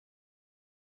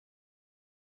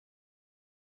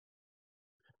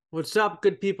What's up,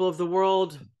 good people of the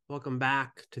world? Welcome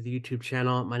back to the YouTube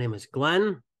channel. My name is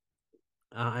Glenn.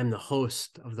 I'm the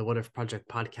host of the What If Project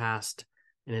podcast,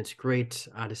 and it's great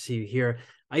to see you here.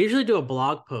 I usually do a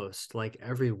blog post like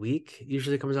every week. It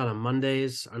usually comes out on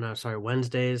Mondays, or no, sorry,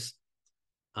 Wednesdays.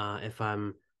 If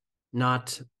I'm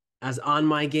not as on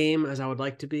my game as I would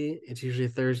like to be, it's usually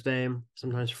Thursday,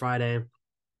 sometimes Friday.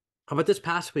 But this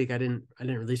past week, I didn't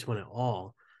release one at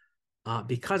all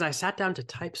because I sat down to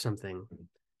type something.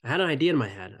 I had an idea in my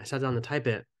head. I sat down to type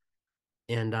it,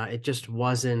 and it just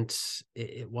wasn't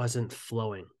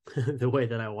flowing the way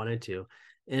that I wanted to.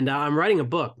 And I'm writing a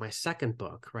book, my second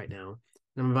book right now.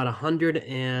 And I'm about 100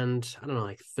 and I don't know,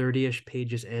 like 30-ish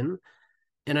pages in.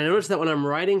 And I noticed that when I'm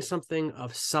writing something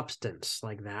of substance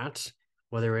like that,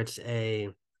 whether it's a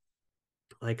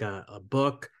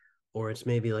book, or it's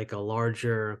maybe like a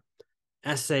larger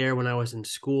essay, or when I was in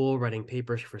school writing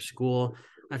papers for school,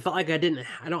 I felt like I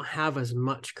don't have as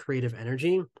much creative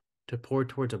energy to pour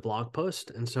towards a blog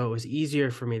post. And so it was easier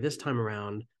for me this time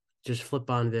around to just flip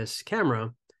on this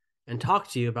camera and talk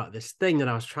to you about this thing that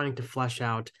I was trying to flesh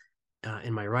out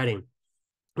in my writing.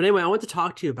 But anyway, I want to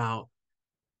talk to you about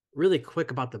really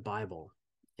quick about the Bible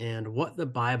and what the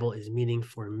Bible is meaning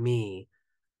for me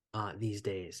these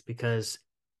days. Because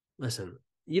listen,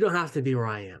 you don't have to be where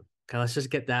I am. Okay, let's just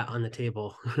get that on the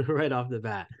table right off the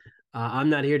bat. I'm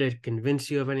not here to convince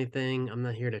you of anything. I'm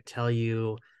not here to tell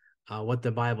you what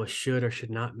the Bible should or should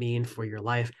not mean for your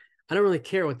life. I don't really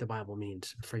care what the Bible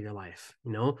means for your life.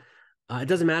 It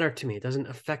doesn't matter to me. It doesn't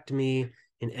affect me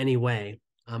in any way.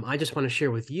 I just want to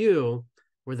share with you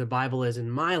where the Bible is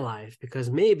in my life, because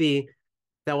maybe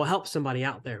that will help somebody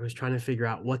out there who's trying to figure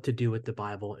out what to do with the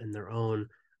Bible in their own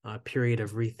period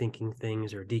of rethinking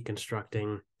things or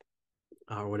deconstructing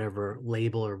or whatever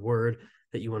label or word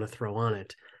that you want to throw on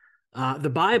it. The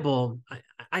Bible,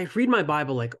 I read my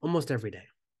Bible like almost every day.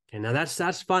 Okay, now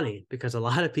that's funny because a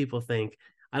lot of people think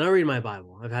I don't read my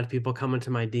Bible. I've had people come into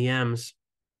my DMs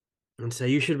and say,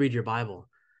 you should read your Bible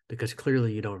because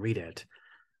clearly you don't read it.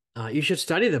 You should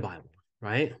study the Bible,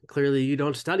 right? Clearly you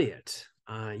don't study it.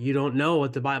 You don't know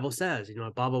what the Bible says, blah,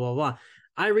 blah, blah, blah.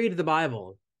 I read the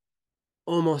Bible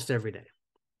almost every day.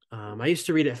 I used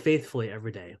to read it faithfully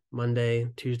every day: Monday,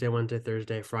 Tuesday, Wednesday,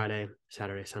 Thursday, Friday,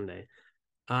 Saturday, Sunday.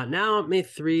 Now, maybe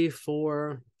 3,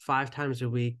 4, 5 times a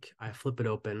week, I flip it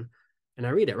open and I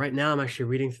read it. Right now, I'm actually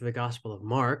reading through the Gospel of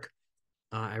Mark.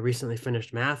 I recently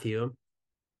finished Matthew.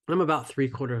 I'm about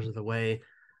 3/4 of the way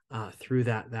through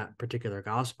that particular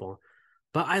gospel.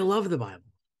 But I love the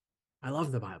Bible. I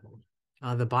love the Bible.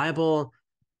 The Bible,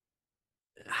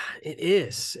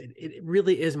 it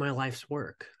really is my life's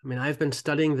work. I mean, I've been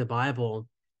studying the Bible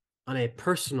on a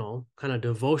personal kind of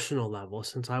devotional level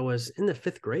since I was in the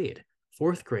 5th grade,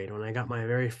 4th grade, when I got my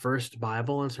very first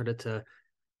Bible and started to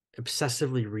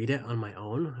obsessively read it on my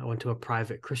own. I went to a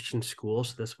private Christian school,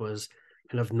 so this was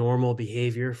kind of normal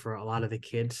behavior for a lot of the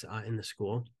kids in the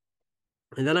school.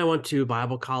 And then I went to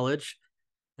Bible college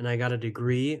and I got a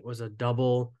degree. It was a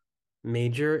double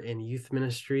major in youth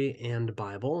ministry and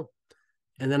Bible.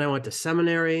 And then I went to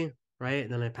seminary, right?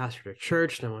 And then I pastored a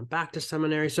church and I went back to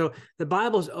seminary. So the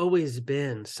Bible's always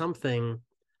been something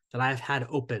that I've had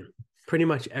open pretty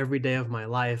much every day of my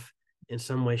life in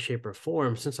some way, shape, or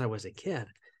form since I was a kid.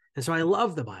 And so I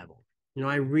love the Bible.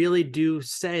 I really do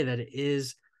say that it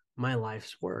is my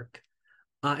life's work.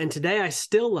 And today I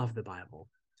still love the Bible,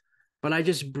 but I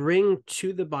just bring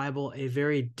to the Bible a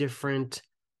very different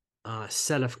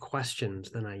set of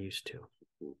questions than I used to.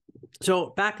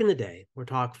 So back in the day, we're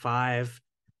talking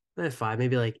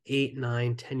maybe like 8,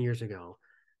 9, 10 years ago,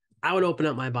 I would open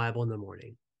up my Bible in the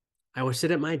morning. I would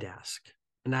sit at my desk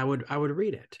and I would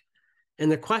read it.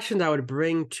 And the questions I would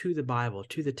bring to the Bible,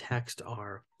 to the text,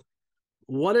 are,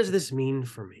 what does this mean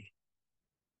for me?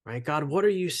 Right? God, what are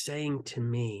you saying to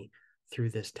me through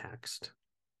this text?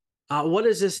 What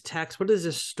is this text? What is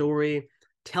this story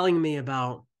telling me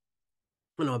about,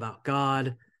 about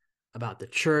God, about the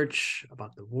church,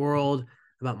 about the world,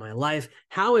 about my life?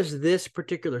 How is this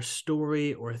particular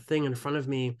story or thing in front of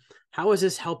me, how is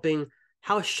this helping?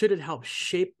 How should it help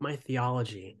shape my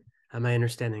theology and my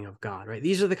understanding of God, right?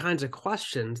 These are the kinds of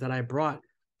questions that I brought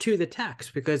to the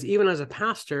text, because even as a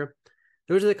pastor,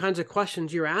 those are the kinds of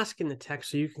questions you're asking the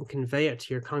text so you can convey it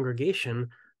to your congregation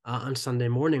on Sunday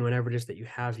morning, whenever it is that you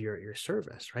have your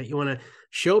service, right? You want to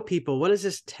show people, what is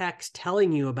this text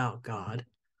telling you about God?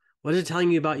 What is it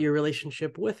telling you about your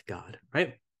relationship with God,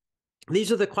 right?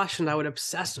 These are the questions I would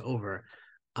obsess over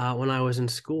when I was in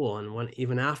school, and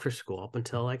even after school, up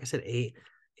until, like I said,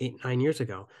 9 years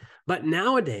ago. But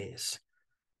nowadays,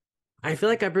 I feel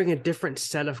like I bring a different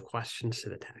set of questions to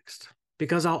the text,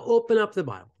 because I'll open up the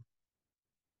Bible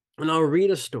and I'll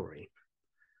read a story.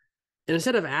 And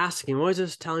instead of asking, what is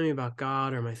this telling me about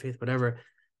God or my faith, whatever,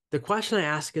 the question I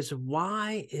ask is,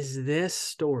 why is this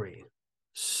story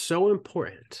so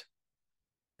important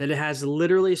that it has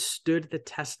literally stood the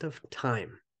test of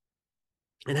time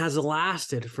and has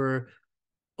lasted for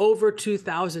over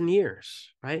 2,000 years,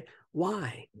 right?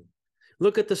 Why?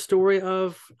 Look at the story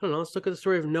of, I don't know, let's look at the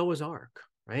story of Noah's Ark,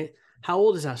 right? How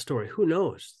old is that story? Who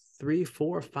knows? 3,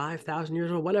 4, 5,000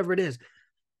 years old, whatever it is.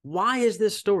 Why is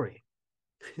this story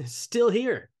still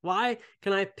here? Why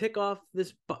can I pick off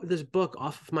this book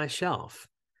off of my shelf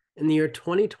in the year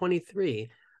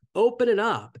 2023, open it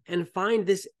up and find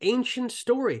this ancient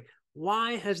story?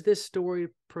 Why has this story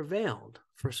prevailed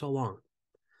for so long?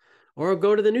 Or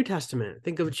go to the New Testament.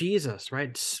 Think of Jesus,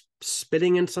 right?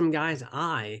 Spitting in some guy's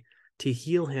eye to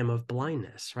heal him of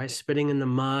blindness, right? Spitting in the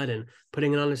mud and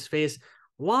putting it on his face.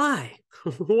 Why?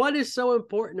 What is so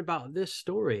important about this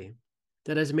story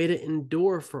that has made it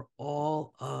endure for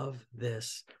all of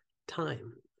this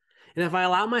time? And if I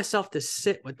allow myself to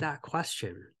sit with that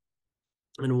question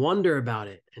and wonder about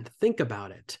it and think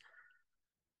about it,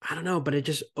 I don't know, but it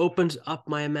just opens up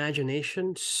my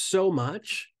imagination so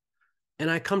much. And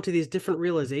I come to these different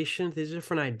realizations, these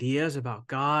different ideas about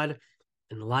God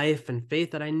and life and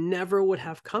faith that I never would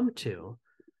have come to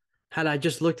had I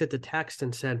just looked at the text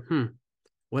and said,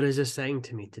 what is this saying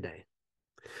to me today?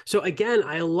 So again,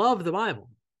 I love the Bible.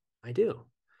 I do.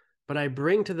 But I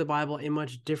bring to the Bible a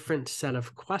much different set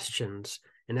of questions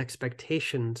and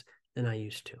expectations than I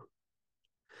used to.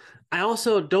 I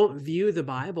also don't view the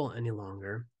Bible any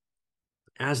longer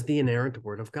as the inerrant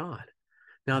word of God.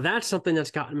 Now, that's something that's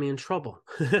gotten me in trouble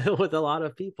with a lot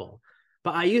of people.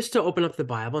 But I used to open up the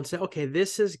Bible and say, okay,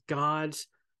 this is God's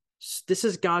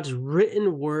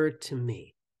written word to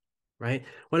me, right?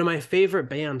 One of my favorite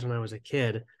bands when I was a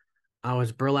kid, I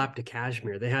was Burlap to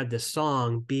Cashmere. They had this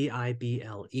song,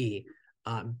 Bible,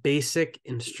 Basic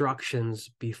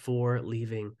Instructions Before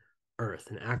Leaving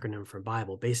Earth, an acronym for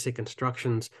Bible, Basic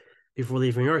Instructions Before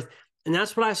Leaving Earth. And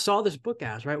that's what I saw this book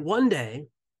as, right? One day,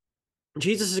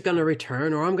 Jesus is going to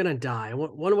return, or I'm going to die.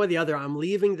 One way or the other, I'm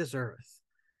leaving this earth.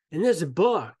 And this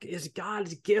book is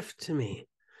God's gift to me.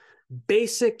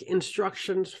 Basic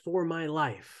instructions for my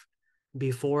life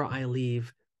before I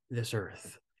leave this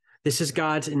earth. This is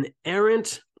God's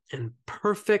inerrant and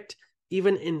perfect,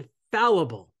 even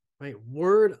infallible, right,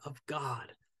 word of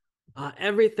God.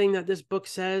 Everything that this book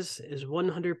says is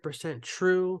 100%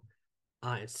 true.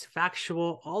 It's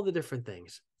factual, all the different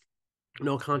things.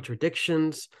 No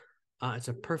contradictions. It's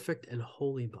a perfect and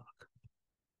holy book.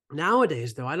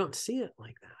 Nowadays, though, I don't see it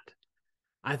like that.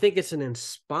 I think it's an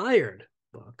inspired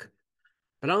book,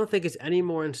 but I don't think it's any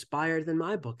more inspired than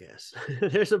my book is.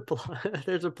 There's a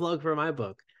plug for my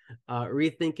book,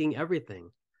 Rethinking Everything.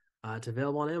 It's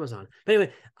available on Amazon. But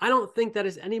anyway, I don't think that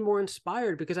is any more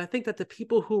inspired because I think that the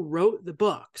people who wrote the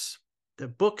books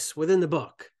within the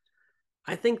book,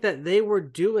 I think that they were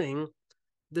doing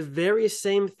the very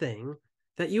same thing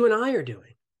that you and I are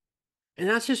doing. And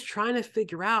that's just trying to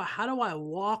figure out, how do I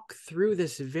walk through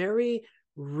this very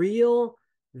real,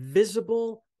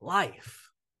 visible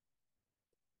life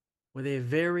with a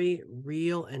very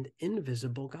real and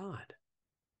invisible God?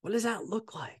 What does that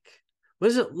look like? What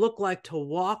does it look like to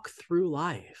walk through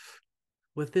life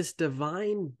with this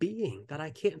divine being that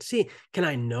I can't see? Can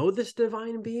I know this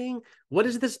divine being? What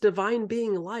is this divine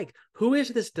being like? Who is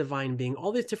this divine being?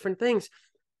 All these different things.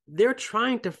 They're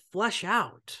trying to flesh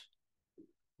out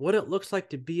what it looks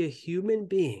like to be a human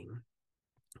being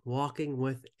walking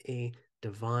with a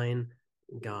divine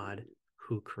God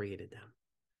who created them.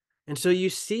 And so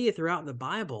you see throughout the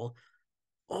Bible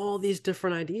all these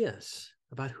different ideas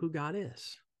about who God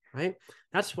is, right?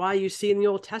 That's why you see in the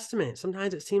Old Testament,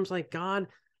 sometimes it seems like God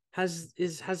has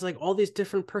like all these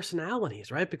different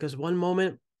personalities, right? Because one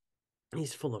moment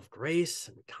he's full of grace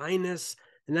and kindness.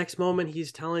 The next moment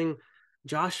he's telling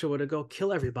Joshua to go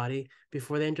kill everybody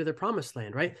before they enter the promised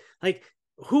land, right? Like,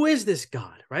 who is this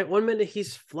God, right? One minute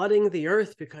he's flooding the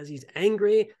earth because he's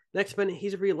angry. Next minute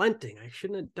he's relenting. I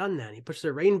shouldn't have done that. He puts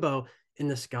the rainbow in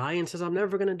the sky and says, I'm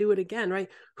never going to do it again, right?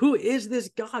 Who is this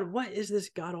God? What is this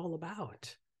God all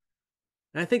about?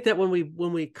 And I think that when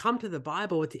we come to the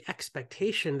Bible with the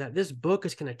expectation that this book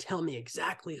is going to tell me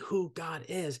exactly who God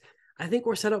is, I think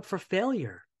we're set up for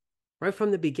failure right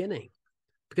from the beginning.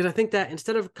 Because I think that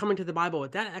instead of coming to the Bible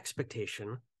with that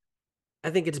expectation,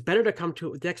 I think it's better to come to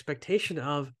it with the expectation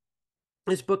of,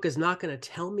 this book is not going to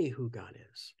tell me who God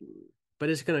is, but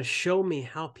it's going to show me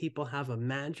how people have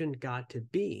imagined God to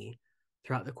be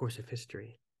throughout the course of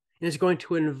history. And it's going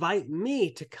to invite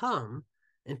me to come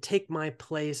and take my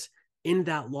place in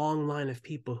that long line of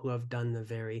people who have done the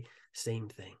very same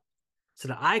thing. so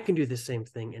that I can do the same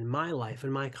thing in my life,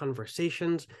 in my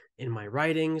conversations, in my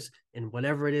writings, in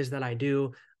whatever it is that I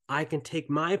do. I can take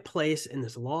my place in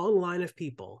this long line of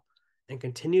people and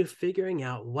continue figuring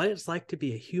out what it's like to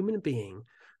be a human being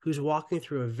who's walking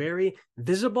through a very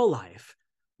visible life,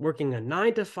 working a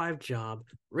 9-to-5 job,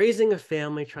 raising a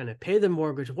family, trying to pay the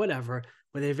mortgage, whatever,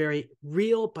 with a very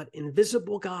real but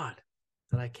invisible God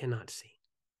that I cannot see.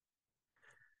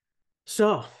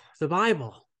 So, the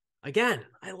Bible, again,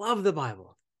 I love the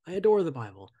Bible. I adore the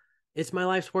Bible. It's my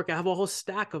life's work. I have a whole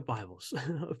stack of Bibles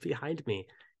behind me,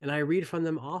 and I read from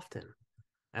them often.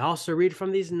 I also read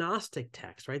from these Gnostic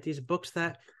texts, right? These books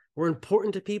that were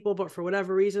important to people, but for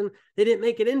whatever reason, they didn't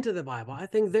make it into the Bible. I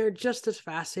think they're just as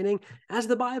fascinating as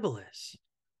the Bible is.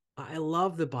 I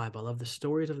love the Bible. I love the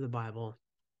stories of the Bible.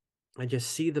 I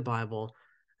just see the Bible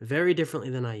very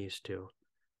differently than I used to.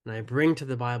 And I bring to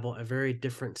the Bible a very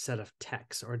different set of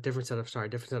texts, or different set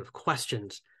of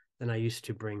questions than I used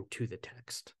to bring to the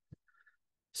text.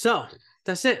 So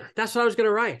that's it. That's what I was going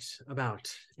to write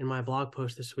about in my blog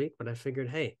post this week. But I figured,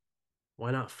 hey, why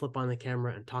not flip on the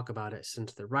camera and talk about it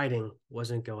since the writing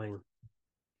wasn't going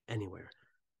anywhere.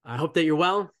 I hope that you're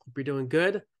well. Hope you're doing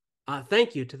good.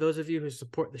 Thank you to those of you who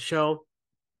support the show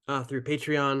through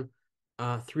Patreon,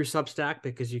 through Substack,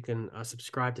 because you can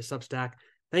subscribe to Substack.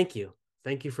 Thank you.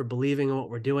 Thank you for believing in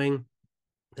what we're doing.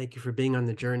 Thank you for being on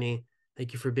the journey.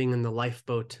 Thank you for being in the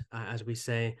lifeboat, as we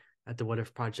say at the What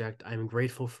If Project. I'm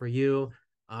grateful for you,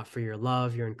 for your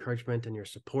love, your encouragement, and your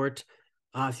support.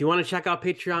 If you want to check out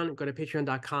Patreon, go to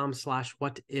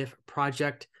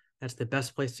patreon.com/whatifproject. That's the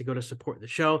best place to go to support the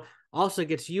show. Also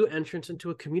gets you entrance into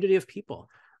a community of people.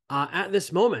 At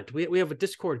this moment, we have a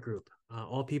Discord group.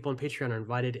 All people on Patreon are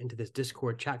invited into this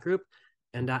Discord chat group.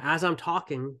 And as I'm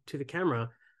talking to the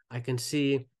camera, I can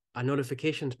see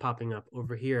notifications popping up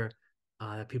over here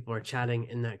that people are chatting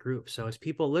in that group. So it's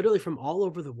people literally from all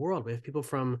over the world. We have people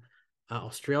from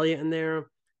Australia in there. I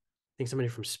think somebody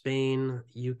from Spain,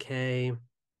 UK. We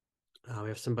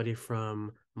have somebody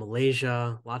from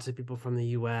Malaysia, lots of people from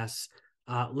the US,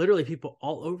 literally people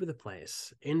all over the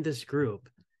place in this group,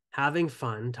 having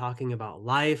fun, talking about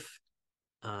life,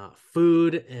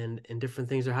 food, and different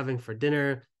things they're having for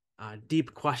dinner,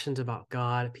 deep questions about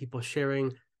God, people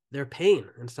sharing their pain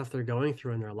and stuff they're going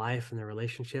through in their life and their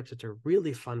relationships. It's a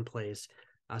really fun place.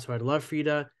 So I'd love for you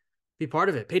to be part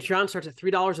of it. Patreon starts at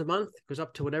 $3 a month, goes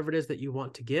up to whatever it is that you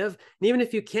want to give. And even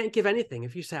if you can't give anything,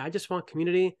 if you say, I just want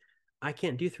community, I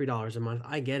can't do $3 a month,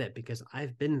 I get it, because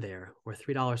I've been there where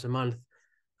 $3 a month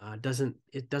doesn't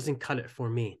cut it for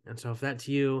me. And so if that's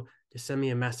you, just send me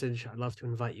a message. I'd love to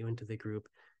invite you into the group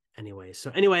anyway.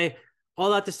 So anyway,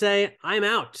 all that to say, I'm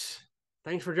out.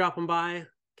 Thanks for dropping by.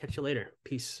 Catch you later.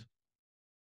 Peace.